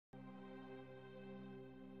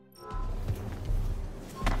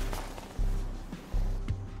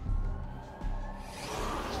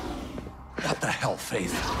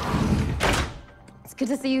Faith. It's good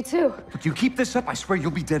to see you too. If you keep this up, I swear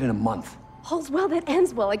you'll be dead in a month. All's well that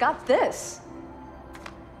ends well. I got this.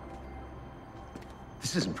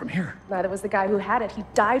 This isn't from here. Neither was the guy who had it. He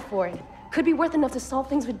died for it. Could be worth enough to solve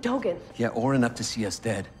things with Dogen. Yeah, or enough to see us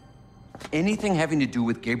dead. Anything having to do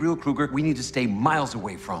with Gabriel Kruger, we need to stay miles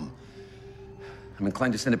away from. I'm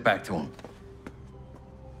inclined to send it back to him.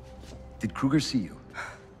 Did Kruger see you?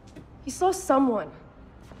 He saw someone.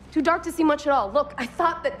 Too dark to see much at all. Look, I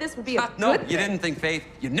thought that this would be a No, good you thing. didn't think, Faith.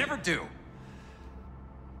 You never do.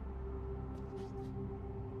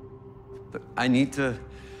 But I need to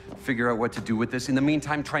figure out what to do with this. In the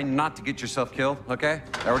meantime, try not to get yourself killed, okay?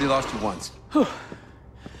 I already lost you once.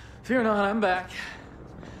 Fear not, I'm back.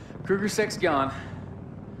 Kruger-Sek's gone.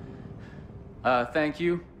 Thank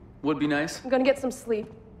you. Would be nice. I'm gonna get some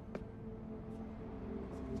sleep.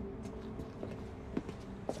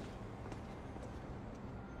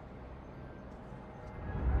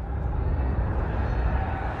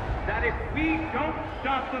 That if we don't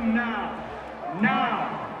stop them now,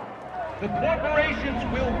 the corporations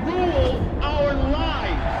will rule our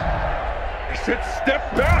lives. I said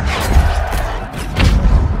step back!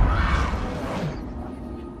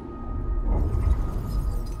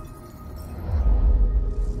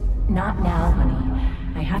 Not now, honey.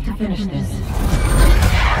 I have to finish this.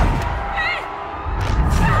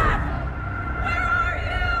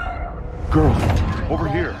 Girl, over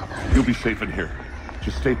here. You'll be safe in here.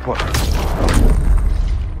 Just stay put.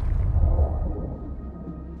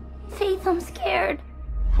 Faith, I'm scared.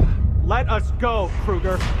 Let us go,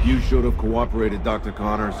 Kruger. You should have cooperated, Dr.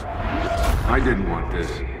 Connors. I didn't want this.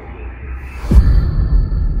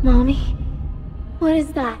 Mommy, what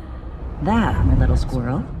is that? That, my little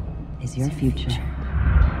squirrel, is your future.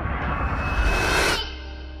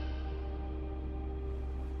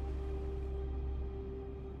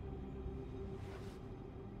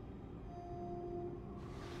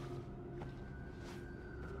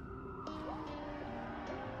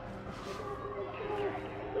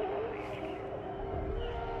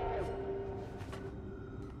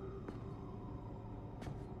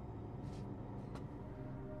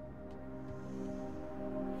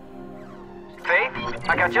 Faith,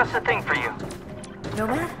 I got just the thing for you.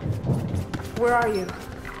 Nomad? Where are you?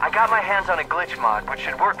 I got my hands on a glitch mod, which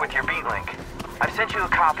should work with your beat link. I've sent you a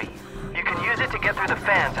copy. You can use it to get through the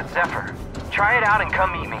fans at Zephyr. Try it out and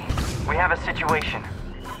come meet me. We have a situation.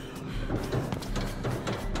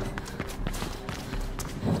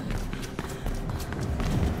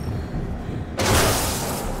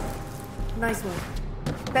 Nice one.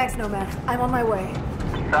 Thanks, Nomad. I'm on my way.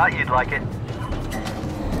 Thought you'd like it.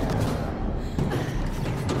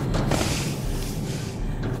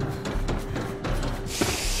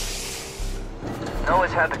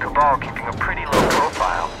 Noah's had the Cabal keeping a pretty low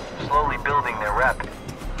profile, slowly building their rep.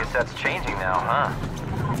 Guess that's changing now, huh?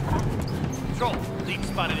 Control, lead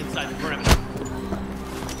spotted inside the perimeter.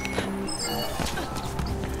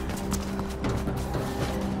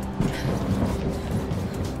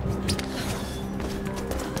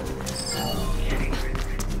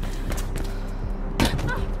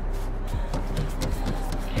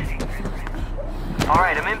 All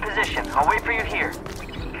right, I'm in position. I'll wait for you here.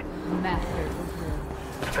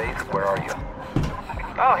 Faith, where are you?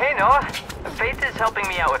 Oh, hey, Noah. Faith is helping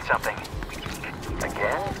me out with something.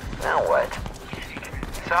 Again? Now what?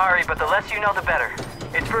 Sorry, but the less you know, the better.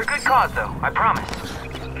 It's for a good cause, though. I promise.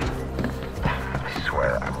 I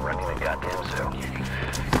swear, I'm running a goddamn zoo.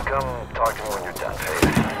 Come talk to me when you're done,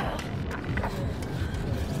 Faith.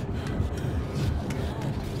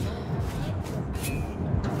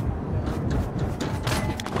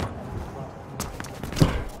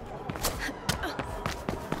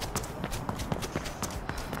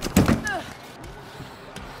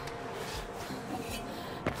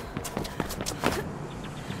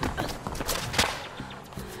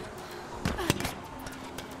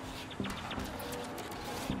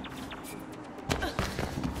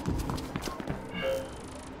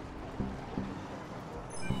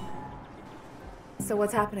 So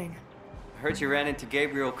what's happening? I heard you ran into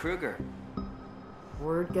Gabriel Kruger.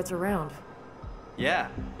 Word gets around. Yeah,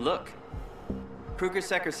 look.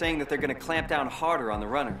 Kruger-Sek are saying that they're gonna clamp down harder on the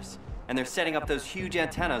runners. And they're setting up those huge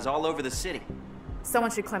antennas all over the city.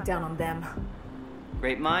 Someone should clamp down on them.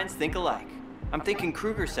 Great minds think alike. I'm thinking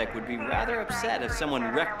Kruger-Sek would be rather upset if someone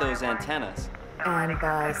wrecked those antennas. And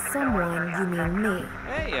by someone, you mean me.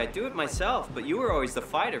 Hey, I do it myself, but you were always the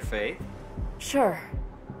fighter, Faith. Sure.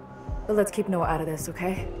 But let's keep Noah out of this,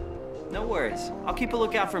 okay? No worries. I'll keep a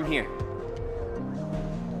lookout from here.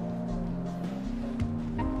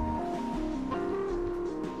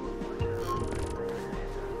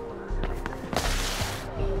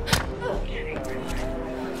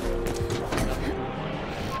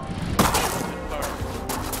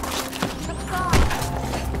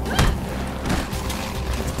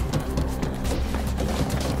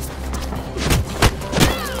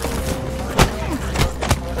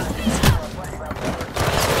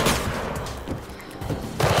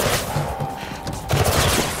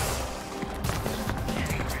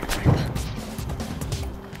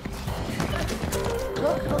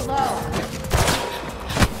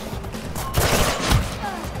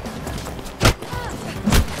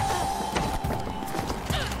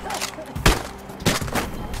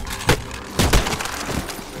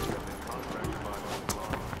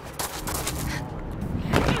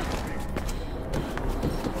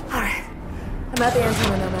 I'm at the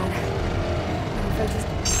antenna, Nomad. If I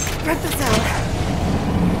just rip this out.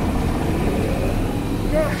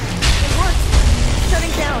 There. It worked. Shutting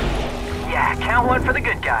down. Yeah, count one for the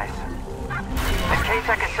good guys. And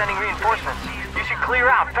K-Tech is sending reinforcements. You should clear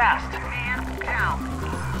out fast. Man down.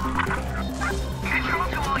 Control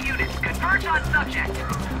to all units. Converge on subject.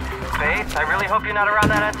 Faith, I really hope you're not around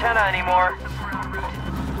that antenna anymore.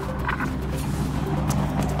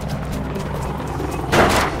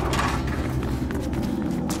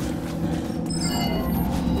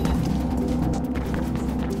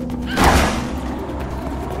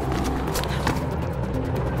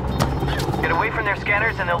 Get away from their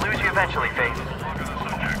scanners and they'll lose you eventually, Faith.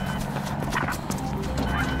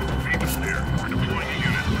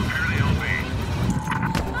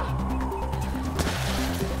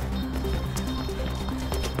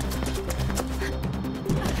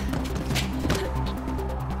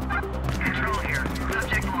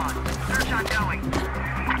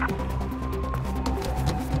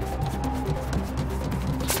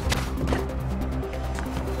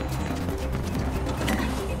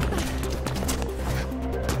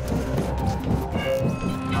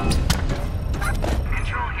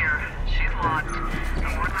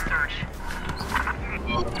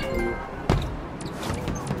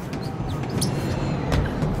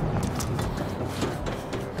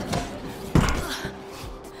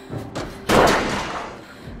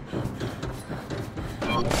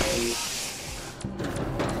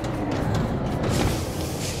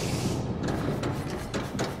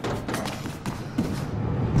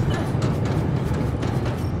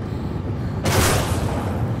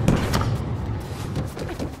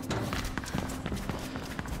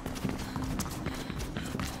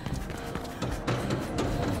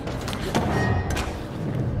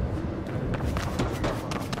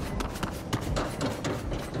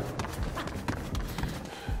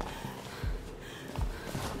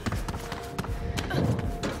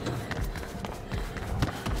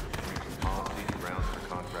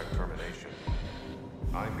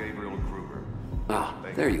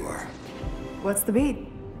 There you are. What's the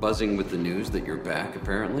beat? Buzzing with the news that you're back,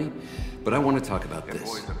 apparently. But I want to talk about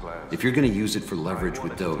this. If you're going to use it for leverage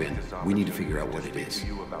with Dogen, we need to figure out what it is.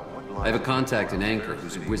 I have a contact in Anchor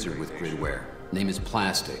who's a wizard with gridware. Name is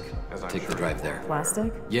Plastic. Take the drive there.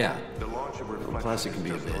 Plastic? Yeah. Plastic can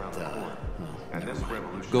be a bit, well, never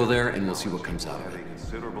mind. Go there and we'll see what comes out of it.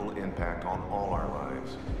 Considerable impact on all our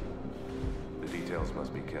lives. The details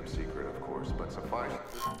must be kept secret, of course, but suffice.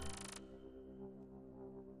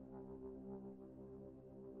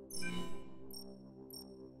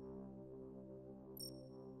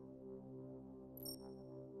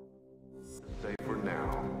 Say for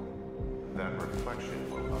now, that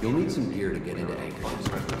reflection will... You'll need some gear to get into Anchor.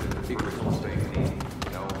 Personal safety,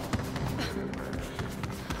 health,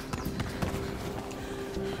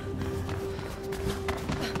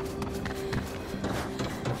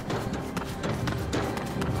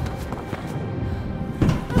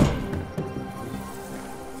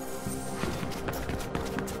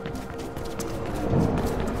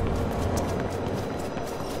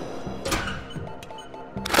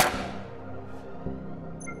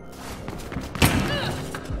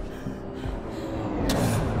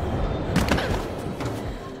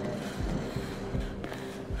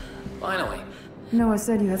 Finally. Noah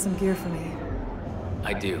said you had some gear for me.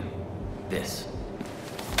 I do. This.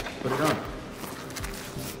 Put it on.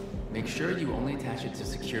 Make sure you only attach it to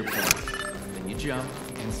secure points. Then you jump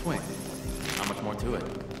and swing. Not much more to it.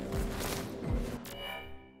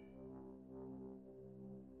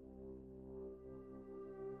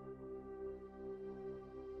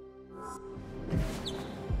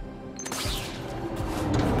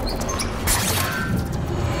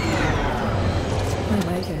 I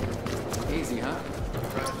like it. Easy, huh?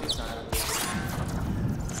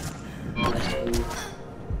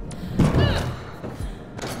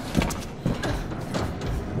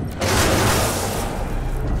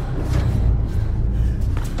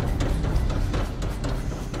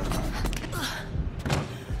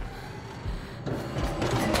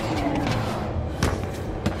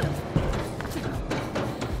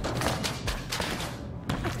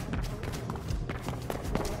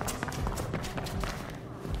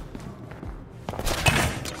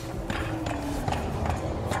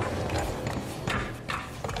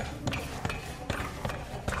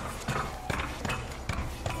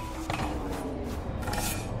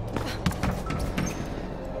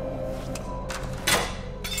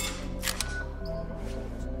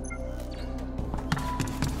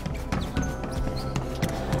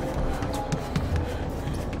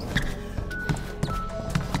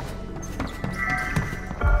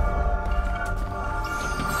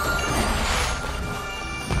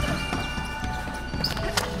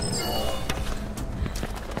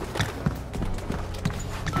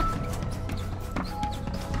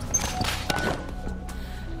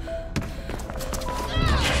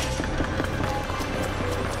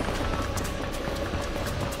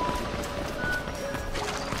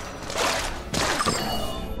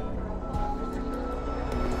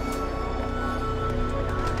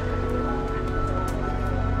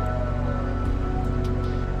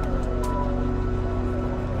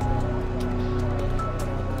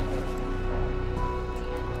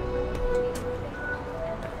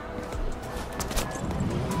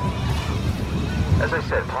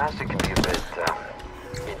 said, plastic can be a bit,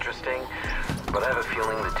 interesting, but I have a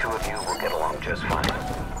feeling the two of you will get along just fine.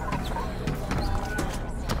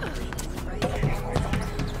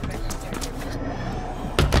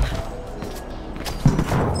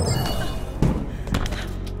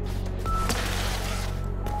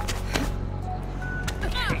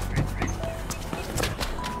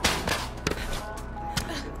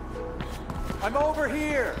 I'm over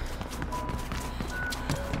here!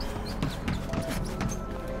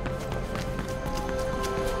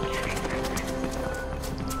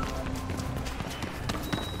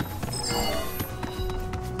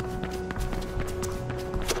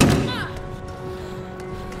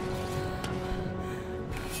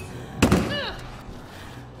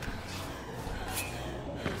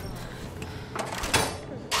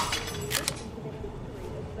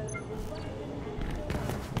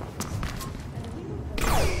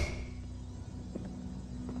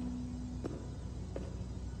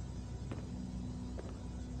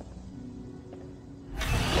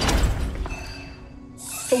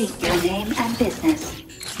 State your name and business.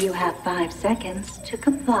 You have 5 seconds to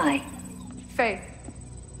comply. Faith,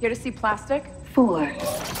 here to see plastic? 4,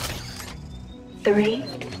 3,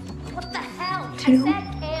 What the hell? 2, I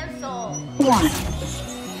said cancel.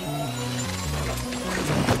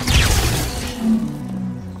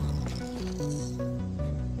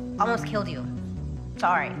 1. Almost killed you.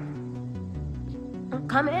 Sorry.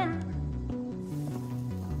 Come in.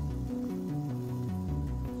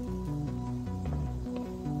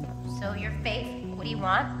 So you're Faith. What do you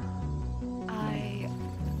want?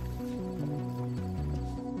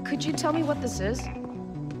 Could you tell me what this is?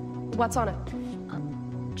 What's on it?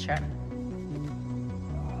 Sure.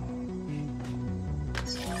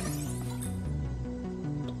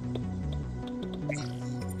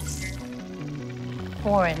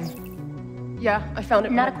 Foreign. Yeah, I found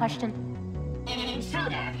it. Not a question.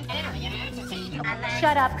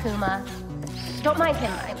 Shut up, Kuma. Don't mind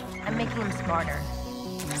him. I'm making him smarter.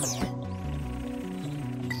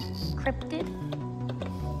 Cryptid?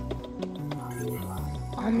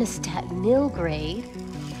 Omnistat nil grade?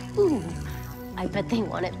 Ooh, I bet they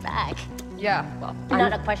want it back. Yeah, well,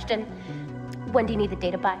 Not a question. When do you need the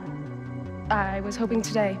data by? I was hoping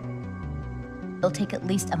today. It'll take at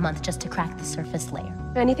least a month just to crack the surface layer.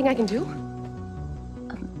 Anything I can do?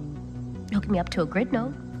 Hook me up to a grid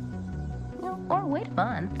node. Or wait a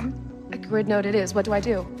month. A grid node it is. What do I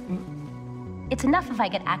do? It's enough if I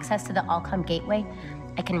get access to the Allcom gateway.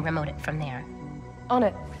 I can remote it from there. On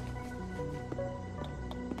it.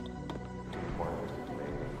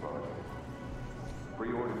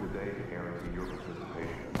 Pre-order today to guarantee your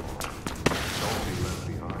participation. Don't be left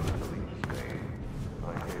behind in the leech stain.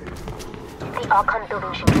 The Allcom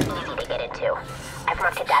building should be easy to get into. I've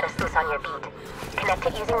marked a data sluice on your beat. Connect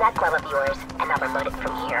it using that glove of yours, and I'll remote it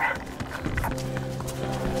from here.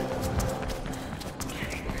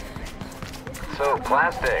 So,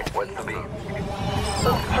 plastic, what's the beat?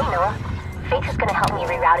 Oh, hey Noah. Faith is gonna help me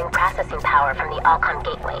rerouting processing power from the Allcom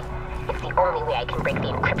gateway. It's the only way I can break the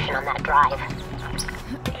encryption on that drive.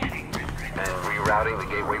 And rerouting the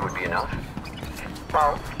gateway would be enough?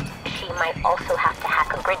 Well, she might also have to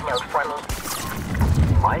hack a grid node for me.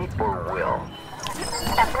 Might or will?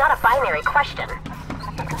 That's not a binary question.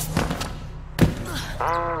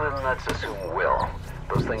 Then let's assume will.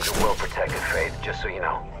 Those things are well protected, Faith, just so you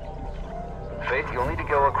know. Faith, you'll need to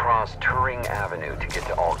go across Turing Avenue to get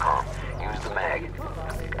to Allcom. Use the mag.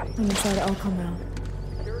 I'm inside Allcom now.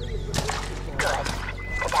 Good.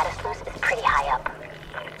 The data sluice is pretty high up.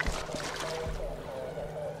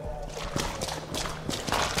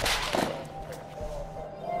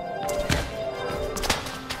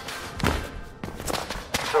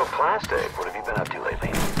 So, plastic, what have you been up to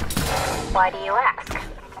lately? Why do you ask?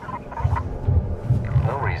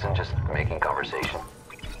 No reason, just making conversation.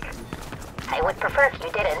 I would prefer if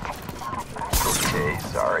you didn't. Okay,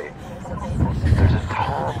 sorry. There's a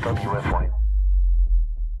tall WFY.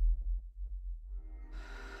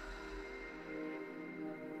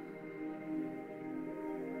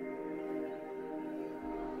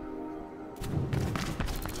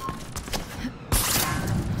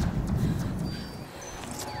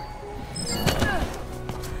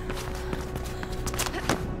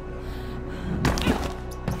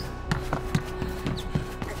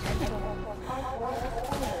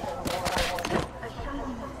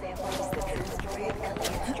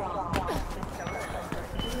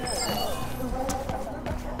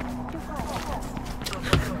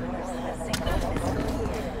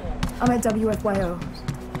 I'm at WFYO.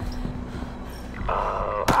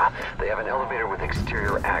 They have an elevator with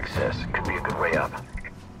exterior access. Could be a good way up.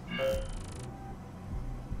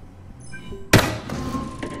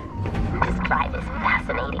 drive is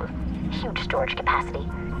fascinating. Huge storage capacity.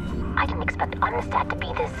 I didn't expect Amistad to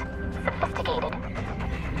be this sophisticated.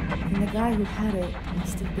 And the guy who had it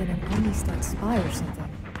must have been an Amistad spy or something.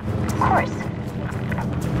 Of course.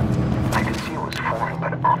 I could see it was foreign,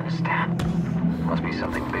 but Amistad. Must be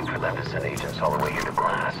something big for them to send agents all the way here to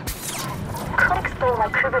Glass. Could explain why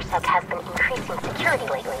KrugerSec has been increasing security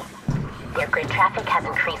lately. Their grid traffic has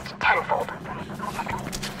increased tenfold.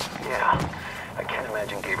 Yeah. I can't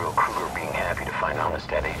imagine Gabriel Kruger being happy to find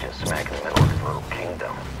Amistad agents smack in the middle of his little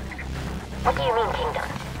kingdom. What do you mean, kingdom?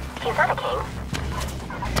 He's not a king.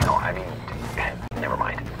 No, I mean... never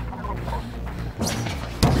mind.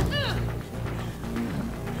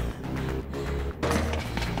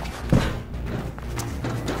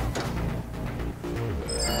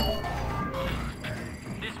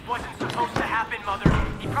 This wasn't supposed to happen, Mother.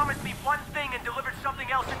 He promised me one thing and delivered something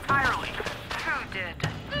else entirely. Who did?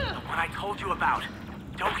 The one I told you about.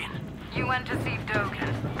 Dogen. You went to see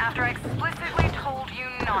Dogen after I explicitly told you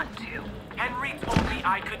not to. Henry told me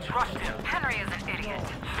I could trust him. Henry is an idiot.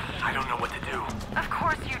 I don't know what to do. Of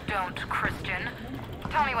course you don't, Christian.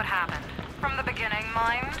 Tell me what happened. From the beginning,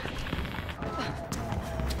 mind?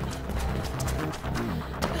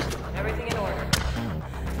 Everything in order.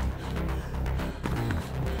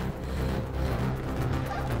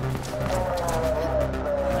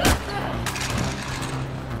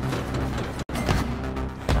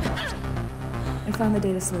 I found the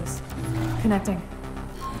data sluice. Connecting.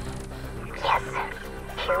 Yes.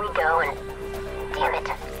 Here we go, and... damn it.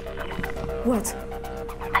 What?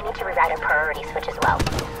 I need to reroute our priority switch as well.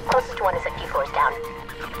 Closest one is a few floors down.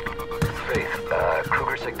 Faith,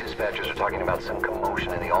 KrugerSec dispatchers are talking about some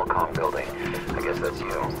commotion in the Allcom building. I guess that's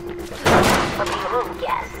you. What do you mean,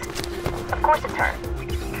 yes? Of course it's her.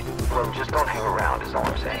 Well, just don't hang around is all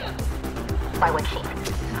I'm saying. Why would she?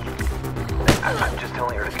 I'm just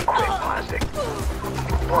telling her to be quick, Plastic.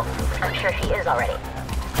 Well, I'm sure she is already.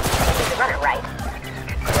 She's a runner, right?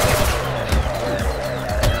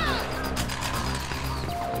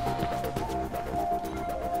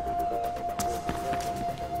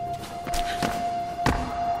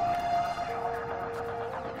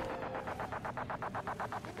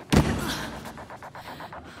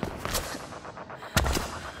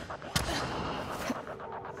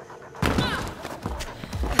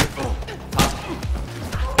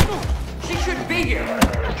 She shouldn't be here.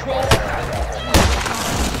 Control.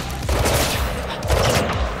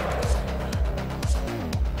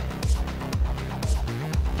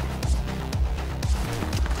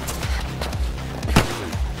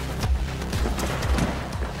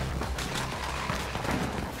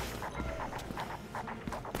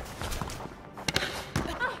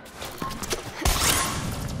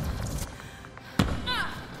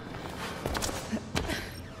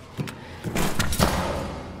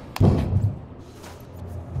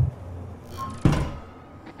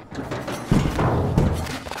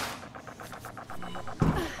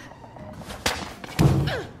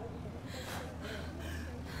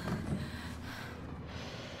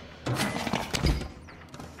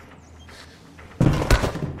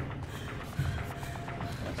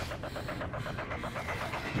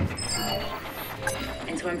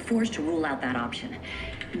 And so I'm forced to rule out that option.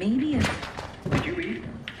 Maybe if... Did you eat?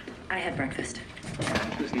 I had breakfast.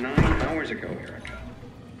 It was 9 hours ago, Erica.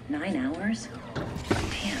 9 hours?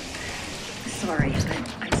 Damn. Sorry,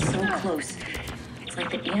 I'm so close. It's like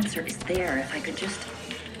the answer is there if I could just...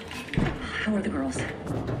 How are the girls?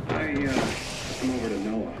 I'm over to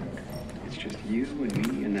Noah. It's just you and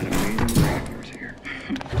me and that amazing rat of yours here.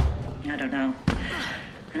 I don't know.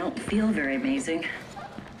 I don't feel very amazing.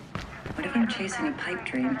 What if I'm chasing a pipe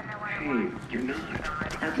dream? Hey, you're not.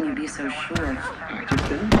 How can you be so sure? I just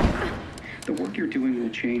said. The work you're doing will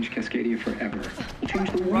change Cascadia forever. Will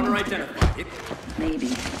change the world. Runner identified. Maybe.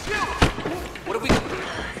 What have we got?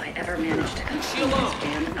 If I ever manage to She control alone. this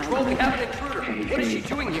damn Control, we have an intruder. What is she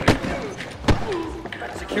doing here?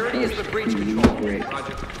 Security has been breached. Control.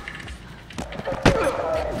 Roger.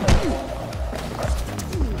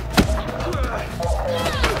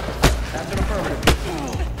 That's an affirmative.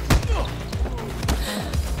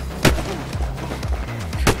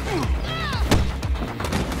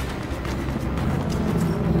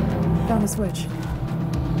 Found the switch.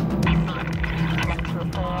 Connecting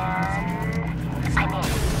and... I'm in.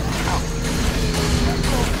 Oh.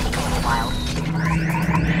 Take a little while.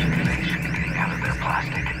 Out of their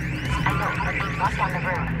plastic. I know, but they've locked down the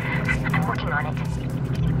room. I'm working on it.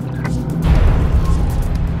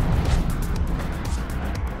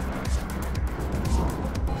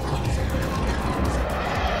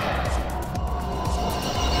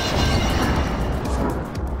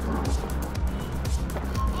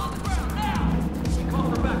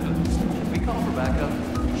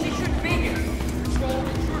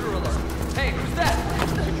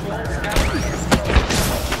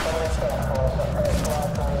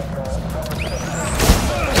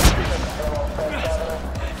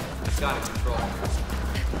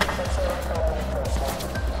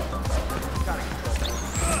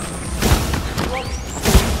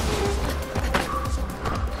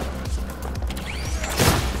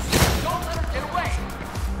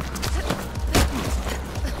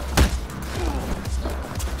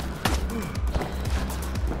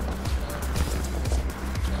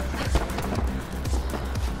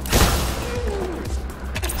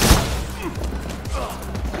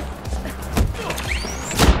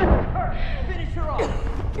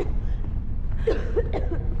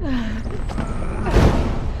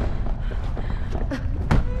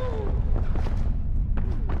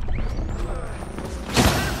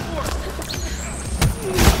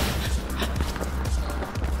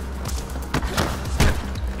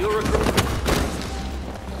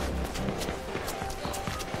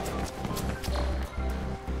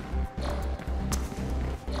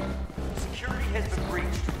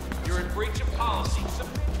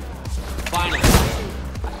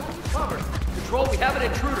 Control, we have an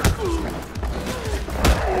intruder.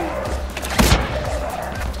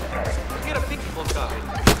 Get a peek, look up.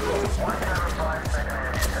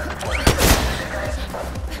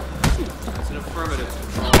 It's an affirmative.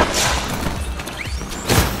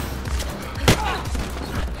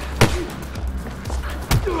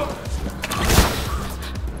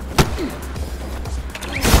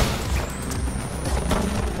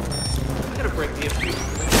 I gotta break the issue.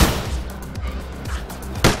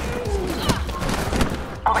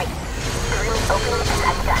 Alright, the room is open and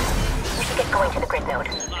I'm done. We should get going to the grid node.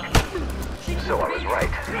 So I was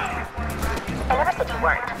right. I never said you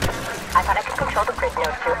weren't. I thought I could control the grid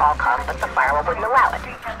node through Allcom, but the firewall wouldn't allow it.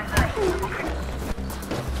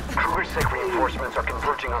 Kruger-Sec reinforcements are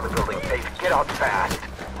converging on the building. Faith, get out fast.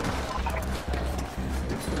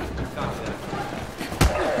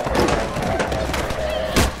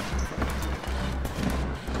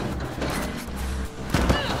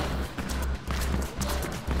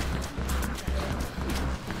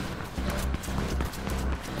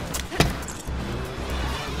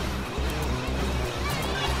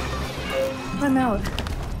 I'm out.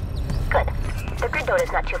 Good. The grid node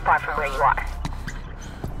is not too far from where you are.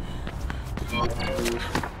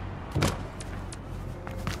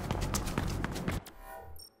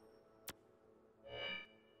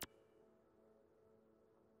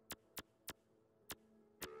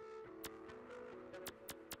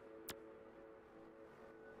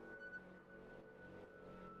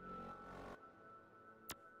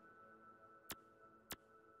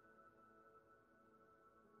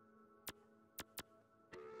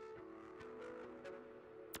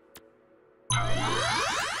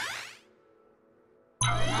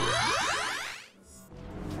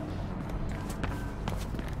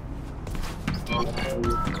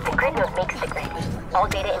 The grid node makes the grid. All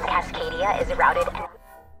data in Cascadia is routed and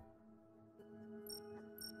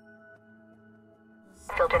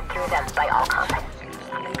filtered through them by Allcom.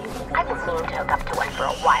 I've been meaning to hook up to one for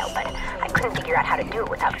a while, but I couldn't figure out how to do it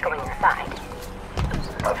without going inside.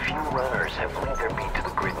 A few runners have laid their beat to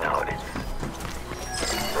the grid node.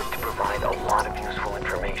 Look to provide a lot of useful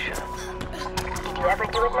information. Did you ever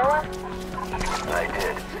do it, Noah? I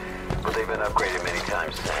did, but they've been upgraded many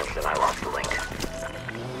times since, and I lost the link.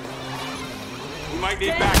 We might need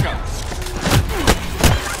backup.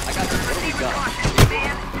 I got this. What do we got?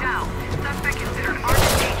 Man down. Suspect considered armed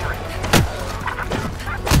and dangerous.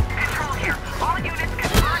 Control here. All units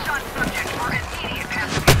converge on subject for immediate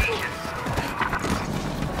pacification.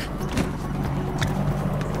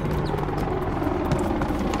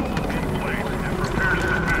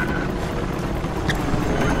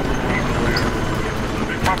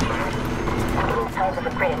 I'm getting signs of a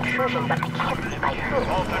grid intrusion, but I can't see by who.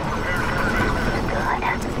 Good.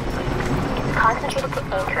 It's concentrated to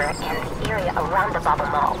Anchor and the area around the Baba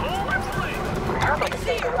Mall. Now they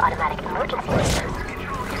disable automatic emergency systems.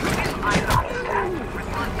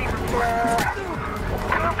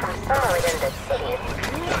 Coming from somewhere within the city.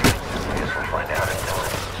 Guess we'll find out in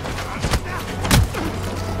time.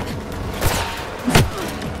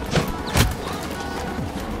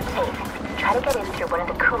 Safe. Try to get in through one of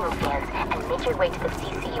the cooling fans and make your way to the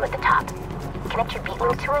CCU at the top. Connect your beat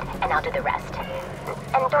loop to it, and I'll do the rest.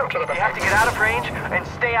 And don't trigger the You have to get out of range and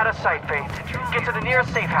stay out of sight, Faith. Get to the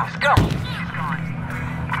nearest safe house. Go!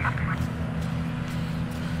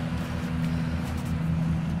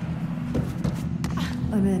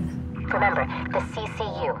 I'm in. Remember, the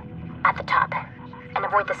CCU. At the top. And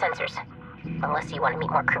avoid the sensors. Unless you want to meet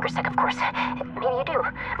more Kruger-Sec, of course. Maybe you do.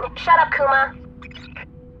 Shut up, Kuma!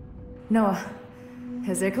 Noah,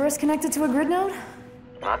 has Icarus connected to a grid node?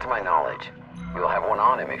 Not to my knowledge. You'll have one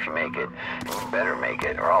on him if you make it. And you better make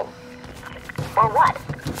it, or I'll... Or what?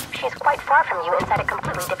 She's quite far from you inside a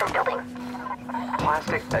completely different building.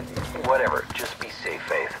 Plastic? Whatever. Just be safe,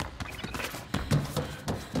 Faith.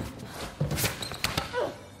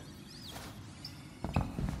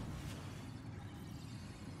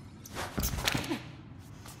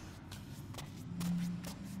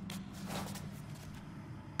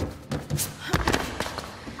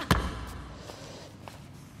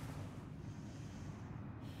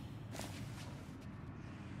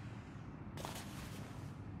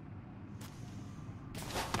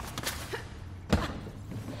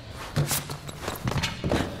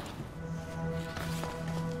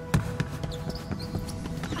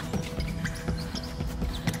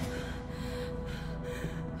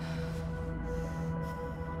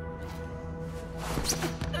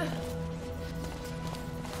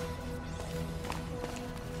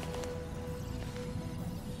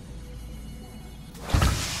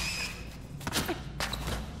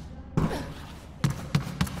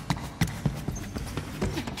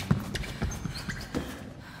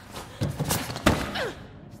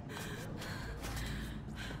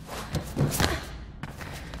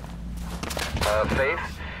 Faith,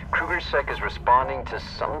 Kruger-Sec is responding to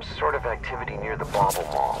some sort of activity near the Bobble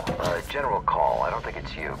Mall. General call. I don't think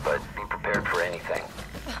it's you, but be prepared for anything.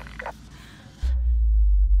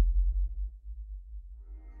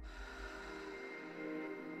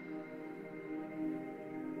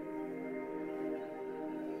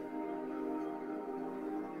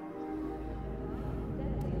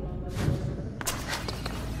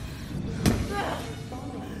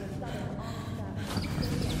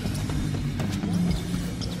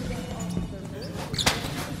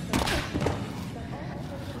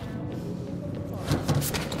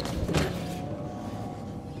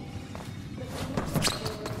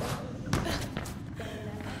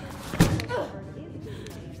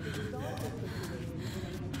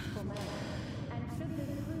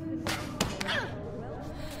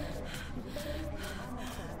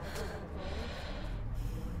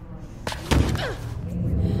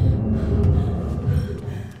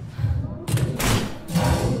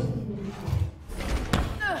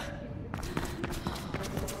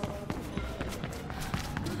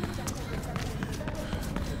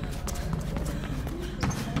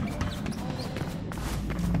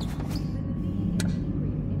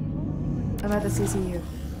 I'm at the CCU.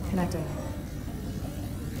 Connecting.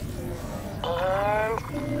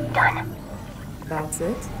 And done. That's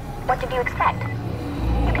it? What did you expect?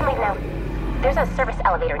 You can leave now. There's a service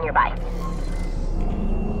elevator nearby.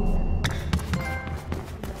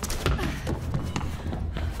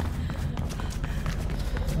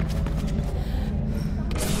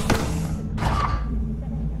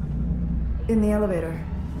 In the elevator.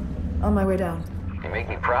 On my way down. You make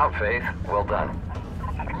me proud, Faith. Well done.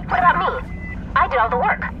 What about me? I did all the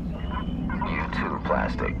work. You too,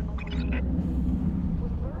 Plastic.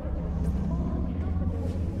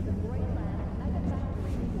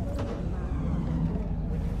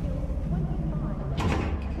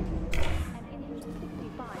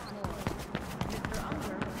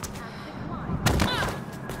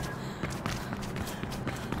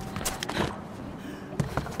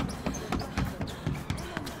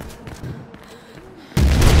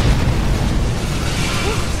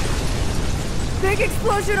 Big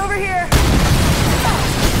explosion over here!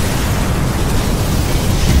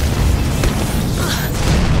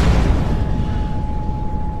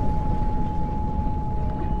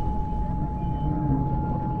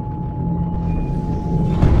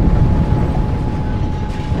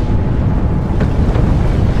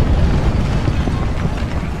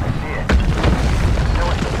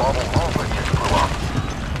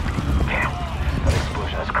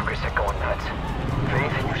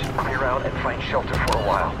 Shelter for a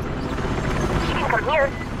while.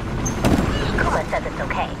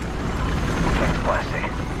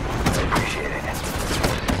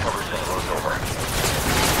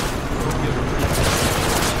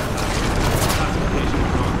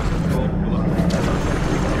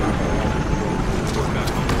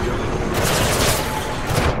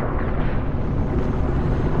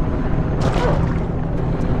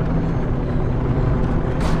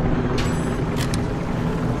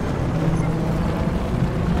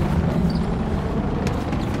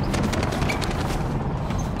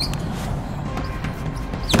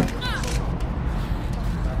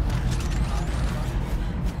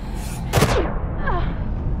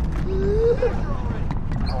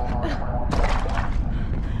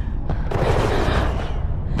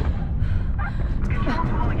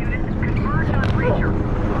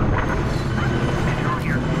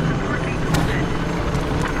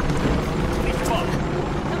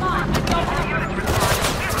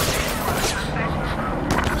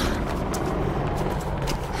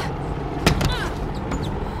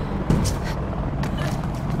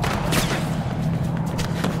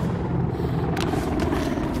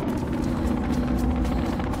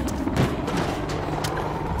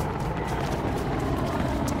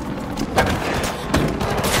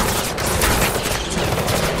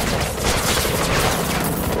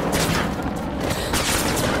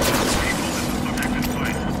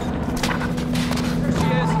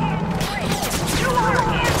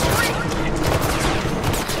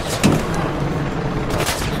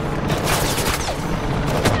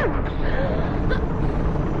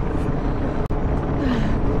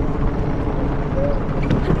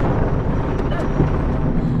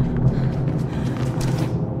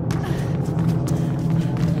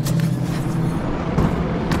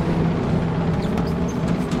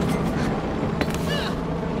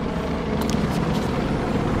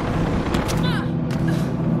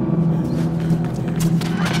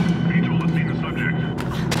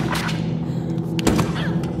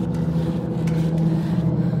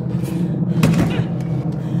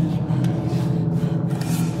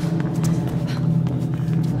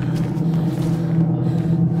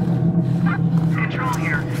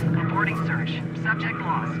 Subject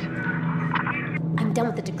lost. I'm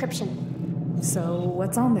done with the decryption. So,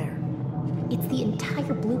 what's on there? It's the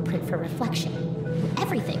entire blueprint for reflection.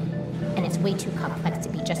 Everything. And it's way too complex to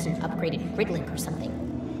be just an upgraded grid link or something.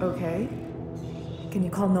 Okay. Can you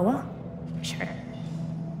call Noah? Sure.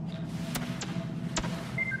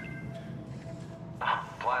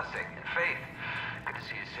 Plastic. And Faith. Good to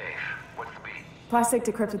see you safe. What's the beat? Plastic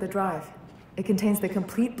decrypted the drive. It contains the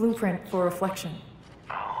complete blueprint for reflection.